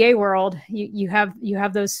USDA world, you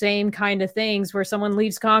have those same kind of things where someone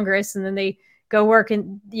leaves Congress and then they go work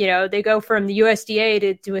and they go from the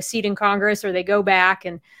USDA to a seat in Congress, or they go back,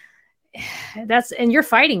 and and you're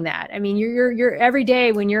fighting that. I mean, you're every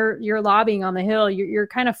day when you're lobbying on the Hill, you're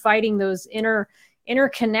kind of fighting those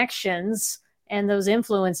interconnections and those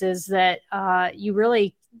influences that you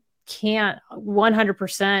really can't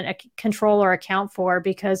 100% control or account for,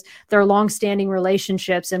 because there are longstanding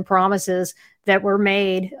relationships and promises that were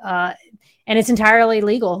made, and it's entirely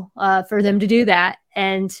legal for them to do that.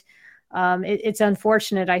 And it's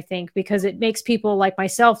unfortunate, I think, because it makes people like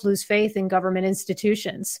myself lose faith in government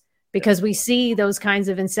institutions, because we see those kinds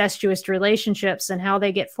of incestuous relationships and how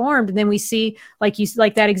they get formed. And then we see, like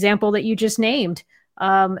that example that you just named.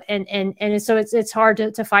 And so it's hard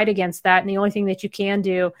to fight against that. And the only thing that you can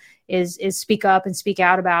do is speak up and speak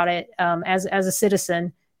out about it as a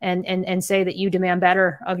citizen, and say that you demand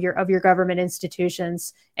better of your government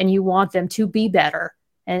institutions, and you want them to be better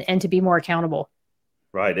and to be more accountable.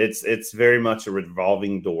 Right. It's very much a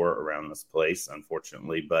revolving door around this place,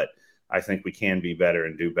 unfortunately, but I think we can be better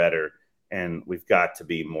and do better. And we've got to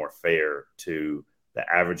be more fair to the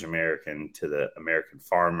average American, to the American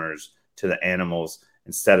farmers, to the animals.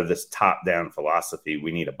 Instead of this top-down philosophy,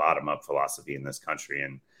 we need a bottom-up philosophy in this country,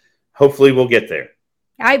 and hopefully we'll get there.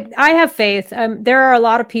 I have faith. There are a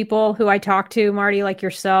lot of people who I talk to, Marty, like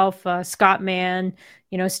yourself, Scott Mann,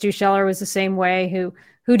 Stu Scheller was the same way, who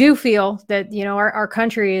do feel that, our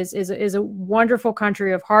country is a wonderful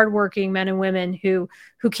country of hardworking men and women who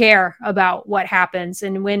care about what happens.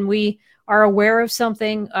 And when we are aware of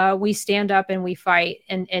something, we stand up and we fight,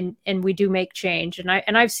 and we do make change.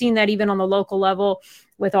 And I've seen that even on the local level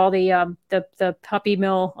with all the puppy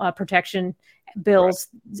mill protection bills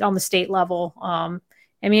on the state level.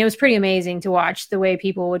 I mean, it was pretty amazing to watch the way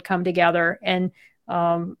people would come together. And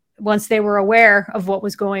once they were aware of what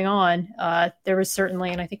was going on, there was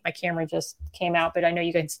certainly, and I think my camera just came out, but I know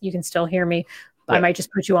you can still hear me. Yeah. I might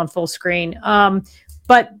just put you on full screen.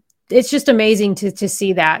 But it's just amazing to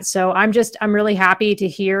see that. So I'm really happy to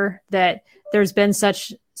hear that there's been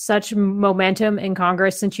such momentum in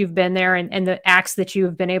Congress since you've been there, and the acts that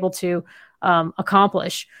you've been able to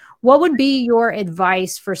accomplish. What would be your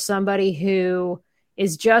advice for somebody who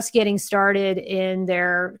is just getting started in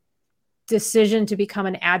their decision to become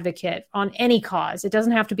an advocate on any cause? It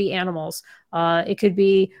doesn't have to be animals. It could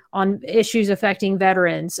be on issues affecting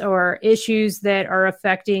veterans, or issues that are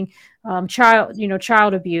affecting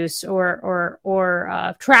child abuse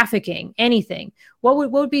or trafficking, anything.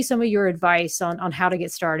 What would be some of your advice on how to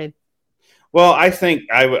get started? Well, I think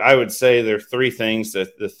I would say there are three things,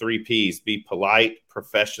 that the three P's: be polite,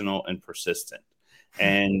 professional, and persistent.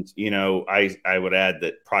 And, I would add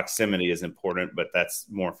that proximity is important, but that's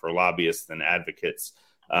more for lobbyists than advocates.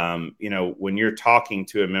 When you're talking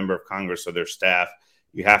to a member of Congress or their staff,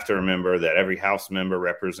 you have to remember that every House member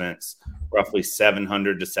represents roughly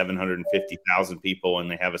 700 to 750,000 people,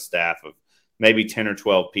 and they have a staff of maybe 10 or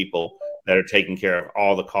 12 people that are taking care of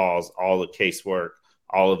all the calls, all the casework,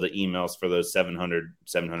 all of the emails for those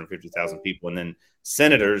 750,000 people. And then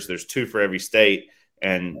senators, there's two for every state.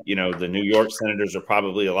 And, the New York senators are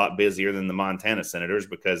probably a lot busier than the Montana senators,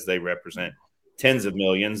 because they represent tens of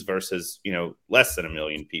millions versus, less than 1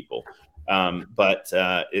 million people. But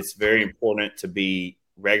it's very important to be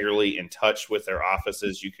regularly in touch with their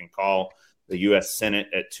offices. You can call the U.S. Senate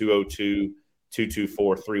at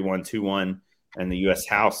 202-224-3121 and the U.S.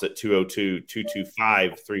 House at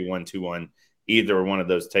 202-225-3121. Either one of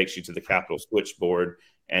those takes you to the Capitol switchboard,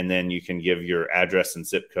 and then you can give your address and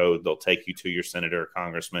zip code. They'll take you to your senator or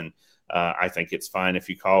congressman. I think it's fine if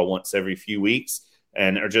you call once every few weeks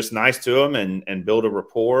and are just nice to them and build a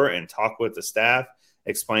rapport and talk with the staff,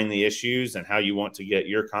 explain the issues and how you want to get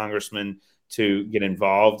your congressman to get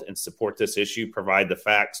involved and support this issue, provide the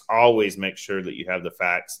facts. Always make sure that you have the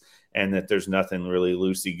facts and that there's nothing really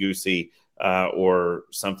loosey-goosey or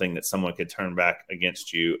something that someone could turn back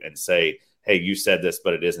against you and say, hey, you said this,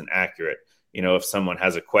 but it isn't accurate. If someone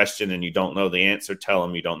has a question and you don't know the answer, tell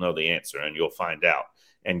them you don't know the answer, and you'll find out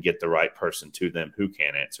and get the right person to them who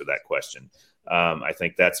can answer that question. I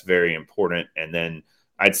think that's very important. And then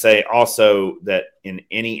I'd say also that in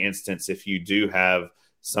any instance, if you do have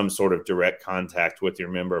some sort of direct contact with your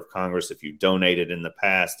member of Congress, if you donated in the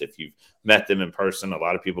past, if you've met them in person. A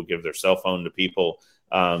lot of people give their cell phone to people,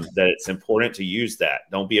 that it's important to use that.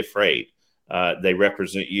 Don't be afraid. They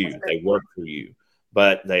represent you. They work for you.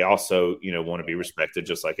 But they also, want to be respected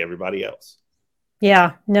just like everybody else.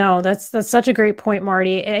 Yeah, no, that's such a great point,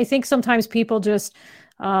 Marty. I think sometimes people just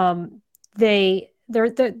they're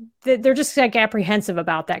just like apprehensive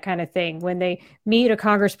about that kind of thing. When they meet a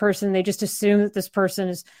congressperson, they just assume that this person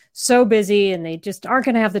is so busy and they just aren't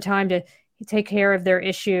going to have the time to take care of their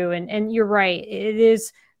issue. And you're right. It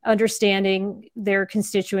is understanding their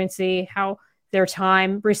constituency, how their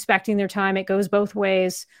time, respecting their time. It goes both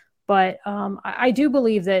ways. But I do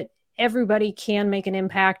believe that everybody can make an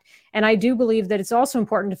impact. And I do believe that it's also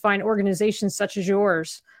important to find organizations such as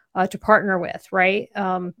yours to partner with, right?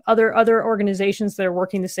 Other organizations that are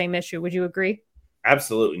working the same issue. Would you agree?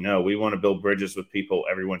 Absolutely. No, we want to build bridges with people.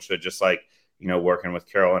 Everyone should, just like, working with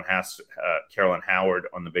Carolyn Howard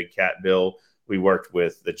on the Big Cat bill. We worked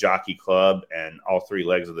with the Jockey Club and all three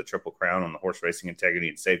legs of the Triple Crown on the Horse Racing Integrity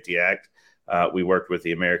and Safety Act. We worked with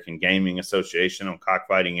the American Gaming Association on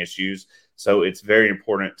cockfighting issues. So it's very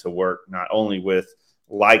important to work not only with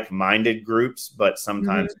like-minded groups, but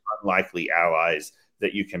sometimes unlikely allies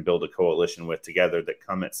that you can build a coalition with together that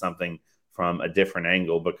come at something from a different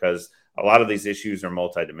angle, because a lot of these issues are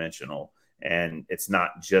multidimensional, and it's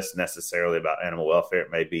not just necessarily about animal welfare. It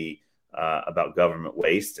may be about government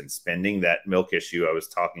waste and spending. That milk issue I was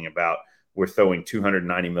talking about, we're throwing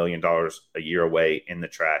 $290 million a year away in the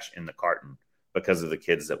trash, in the carton, because of the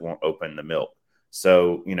kids that won't open the milk.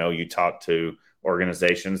 So, you talk to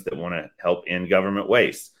organizations that want to help end government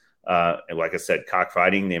waste. And like I said,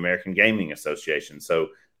 cockfighting, the American Gaming Association. So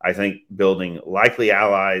I think building likely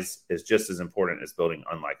allies is just as important as building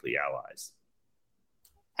unlikely allies.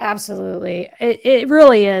 Absolutely. It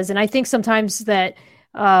really is. And I think sometimes that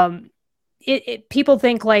people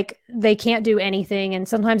think like they can't do anything. And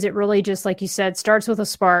sometimes it really just, like you said, starts with a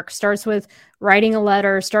spark, starts with writing a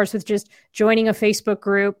letter, starts with just joining a Facebook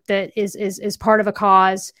group that is part of a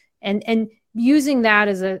cause, and using that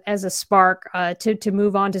as a spark to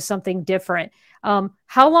move on to something different.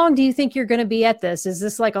 How long do you think you're going to be at this? Is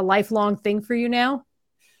this like a lifelong thing for you now?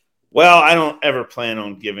 Well, I don't ever plan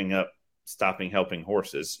on giving up, stopping helping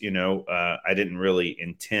horses. I didn't really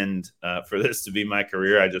intend for this to be my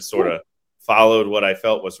career. I just sort of followed what I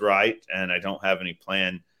felt was right, and I don't have any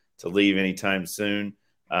plan to leave anytime soon.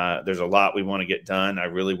 There's a lot we want to get done. I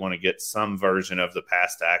really want to get some version of the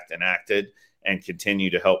PAST Act enacted and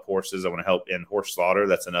continue to help horses. I want to help end horse slaughter.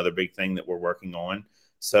 That's another big thing that we're working on.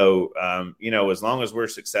 So, as long as we're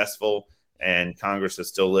successful and Congress is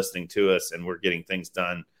still listening to us and we're getting things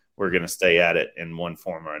done, we're going to stay at it in one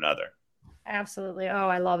form or another. Absolutely. Oh,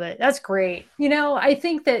 I love it. That's great. I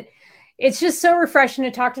think that it's just so refreshing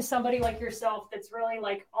to talk to somebody like yourself that's really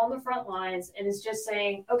like on the front lines and is just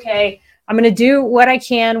saying, okay, I'm going to do what I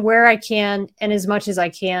can, where I can, and as much as I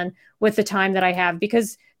can with the time that I have.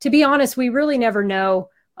 Because to be honest, we really never know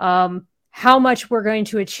how much we're going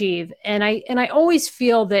to achieve. And I always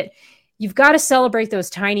feel that you've got to celebrate those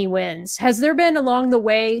tiny wins. Has there been along the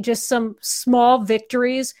way just some small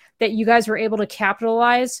victories that you guys were able to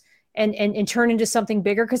capitalize and turn into something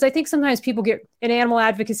bigger? Because I think sometimes people get in animal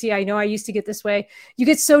advocacy. I know I used to get this way. You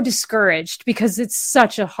get so discouraged because it's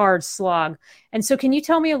such a hard slog. And so can you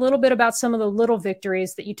tell me a little bit about some of the little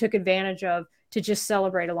victories that you took advantage of to just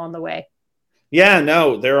celebrate along the way? Yeah,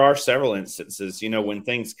 no, there are several instances, when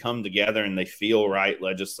things come together and they feel right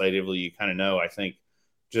legislatively, you kind of know. I think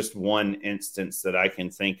just one instance that I can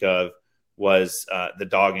think of was the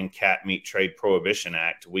Dog and Cat Meat Trade Prohibition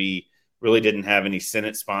Act. We really didn't have any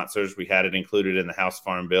Senate sponsors. We had it included in the House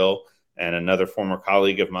Farm Bill, and another former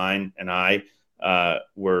colleague of mine and I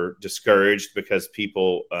were discouraged because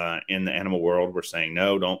people in the animal world were saying,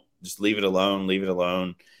 no, don't, just leave it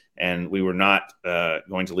alone. And we were not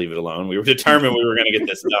going to leave it alone. We were determined we were going to get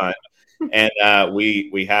this done. And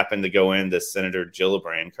we happened to go into Senator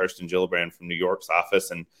Kirsten Gillibrand from New York's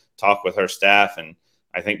office, and talk with her staff. And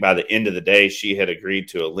I think by the end of the day, she had agreed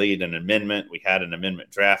to lead an amendment. We had an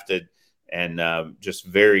amendment drafted, and just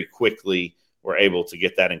very quickly were able to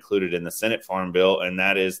get that included in the Senate Farm Bill. And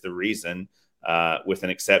that is the reason, with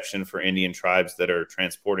an exception for Indian tribes that are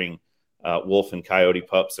transporting wolf and coyote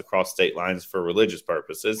pups across state lines for religious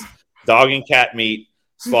purposes, dog and cat meat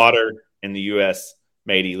slaughter in the U.S.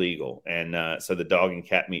 made illegal. And so the Dog and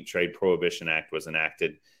Cat Meat Trade Prohibition Act was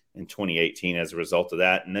enacted in 2018 as a result of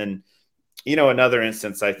that. And then, another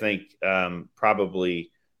instance, I think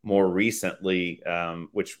probably more recently,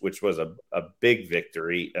 which was a big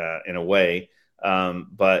victory in a way,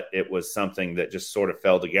 But it was something that just sort of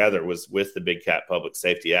fell together was with the Big Cat Public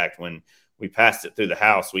Safety Act. When we passed it through the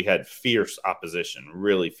House, we had fierce opposition,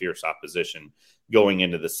 really fierce opposition going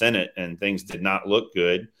into the Senate, and things did not look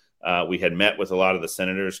good. We had met with a lot of the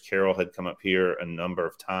senators. Carol had come up here a number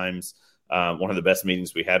of times. One of the best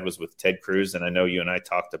meetings we had was with Ted Cruz, and I know you and I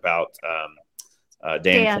talked about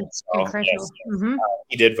Dan Crenshaw. Yes. Mm-hmm.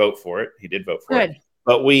 He did vote for it. Good.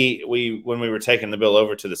 But we when we were taking the bill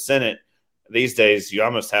over to the Senate, these days you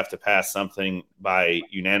almost have to pass something by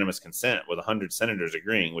unanimous consent with 100 senators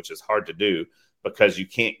agreeing, which is hard to do because you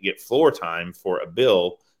can't get floor time for a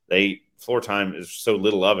bill. Floor time is so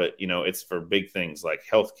little of it. It's for big things like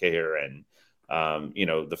healthcare and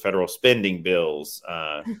the federal spending bills,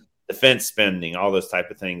 defense spending, all those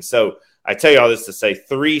type of things. So I tell you all this to say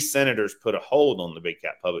 3 senators put a hold on the Big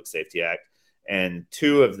Cat Public Safety Act, and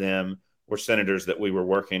 2 of them were senators that we were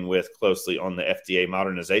working with closely on the FDA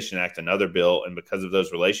Modernization Act, another bill. And because of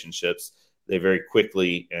those relationships, they very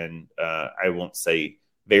quickly, and I won't say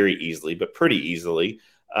very easily, but pretty easily,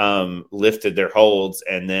 lifted their holds.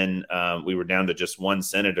 And then we were down to just 1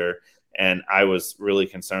 senator. And I was really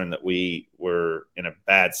concerned that we were in a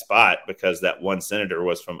bad spot because that 1 senator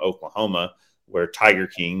was from Oklahoma, where Tiger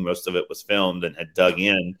King, most of it was filmed, and had dug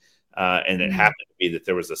in. And it happened to be that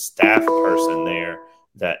there was a staff person there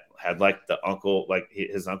that had like the uncle, like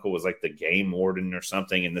his uncle was like the game warden or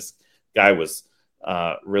something. And this guy was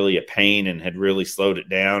really a pain and had really slowed it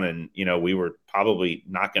down. And, we were probably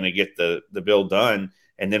not going to get the bill done.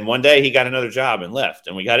 And then one day he got another job and left,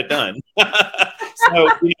 and we got it done. So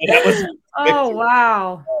that was oh,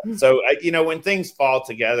 wow. So when things fall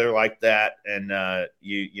together like that, and I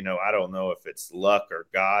don't know if it's luck or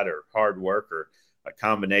God or hard work or a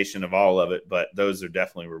combination of all of it, but those are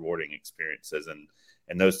definitely rewarding experiences.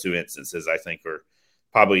 And those 2 instances, I think, are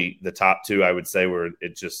probably the top 2, I would say, where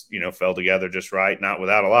it just fell together just right, not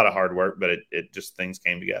without a lot of hard work, but it just things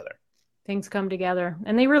came together. Things come together,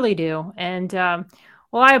 and they really do. And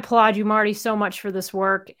well, I applaud you, Marty, so much for this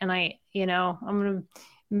work. And I'm going to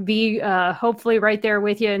be hopefully right there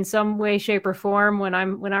with you in some way, shape, or form when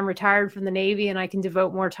I'm retired from the Navy and I can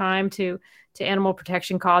devote more time to animal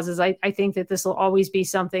protection causes. I think that this will always be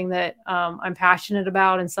something that I'm passionate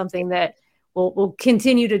about, and something that will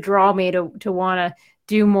continue to draw me to want to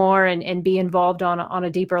do more and be involved on a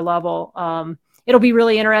deeper level. It'll be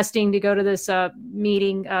really interesting to go to this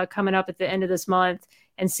meeting coming up at the end of this month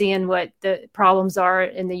and seeing what the problems are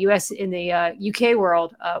in the UK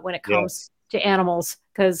world when it comes to animals.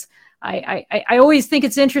 Because I always think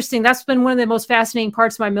it's interesting. That's been one of the most fascinating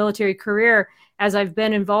parts of my military career as I've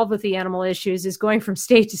been involved with the animal issues, is going from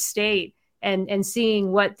state to state and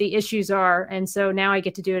seeing what the issues are. And so now I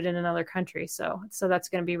get to do it in another country. So that's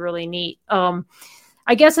going to be really neat.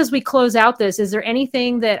 I guess as we close out this, is there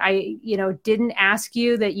anything that I, didn't ask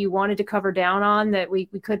you that you wanted to cover down on that we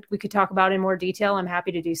could talk about in more detail? I'm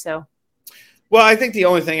happy to do so. Well, I think the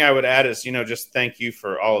only thing I would add is, just thank you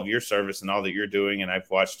for all of your service and all that you're doing. And I've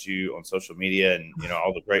watched you on social media and,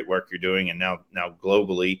 all the great work you're doing, and now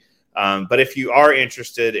globally. But if you are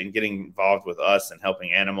interested in getting involved with us and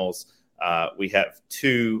helping animals, we have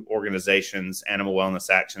 2 organizations. Animal Wellness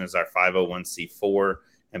Action is our 501c4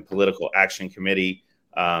 and Political Action Committee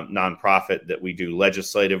nonprofit that we do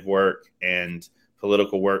legislative work and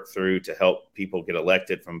political work through to help people get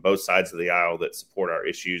elected from both sides of the aisle that support our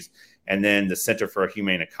issues. And then the Center for a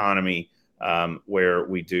Humane Economy, where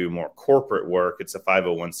we do more corporate work. It's a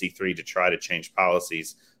 501c3 to try to change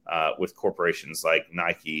policies with corporations like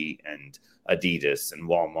Nike and Adidas and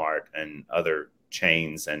Walmart and other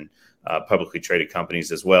chains and publicly traded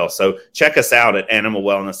companies as well. So check us out at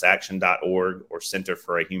animalwellnessaction.org or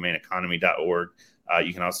centerforahumaneeconomy.org.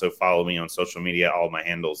 You can also follow me on social media. All of my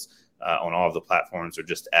handles on all of the platforms are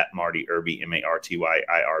just at Marty Irby,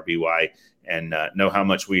 MartyIrby, and know how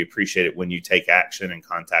much we appreciate it when you take action and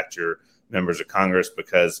contact your members of Congress,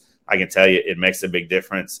 because I can tell you it makes a big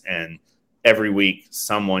difference. And every week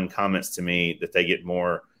someone comments to me that they get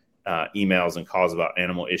more emails and calls about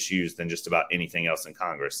animal issues than just about anything else in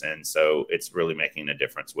Congress. And so it's really making a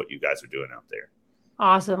difference what you guys are doing out there.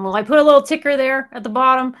 Awesome. Well, I put a little ticker there at the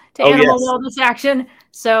bottom to Animal Wellness Action.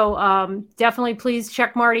 So definitely please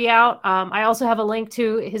check Marty out. I also have a link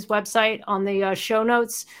to his website on the show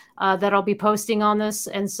notes that I'll be posting on this.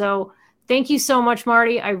 And so thank you so much,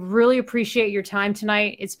 Marty. I really appreciate your time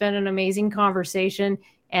tonight. It's been an amazing conversation.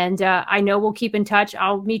 And I know we'll keep in touch.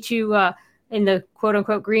 I'll meet you in the quote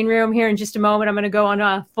unquote green room here in just a moment. I'm going to go on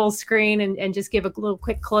a full screen and just give a little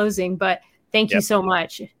quick closing, but thank you so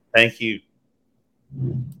much. Thank you.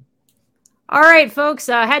 All right, folks,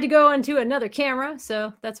 I had to go into another camera,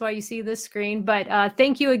 so that's why you see this screen. But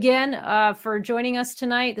thank you again for joining us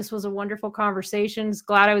tonight. This was a wonderful conversation.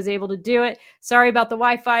 Glad I was able to do it. Sorry about the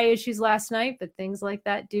Wi-Fi issues last night, but things like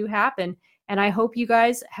that do happen. And I hope you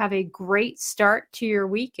guys have a great start to your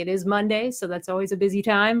week. It is Monday, so that's always a busy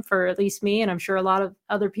time for at least me, and I'm sure a lot of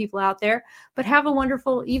other people out there. But have a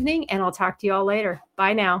wonderful evening, and I'll talk to you all later.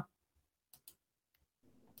 Bye now.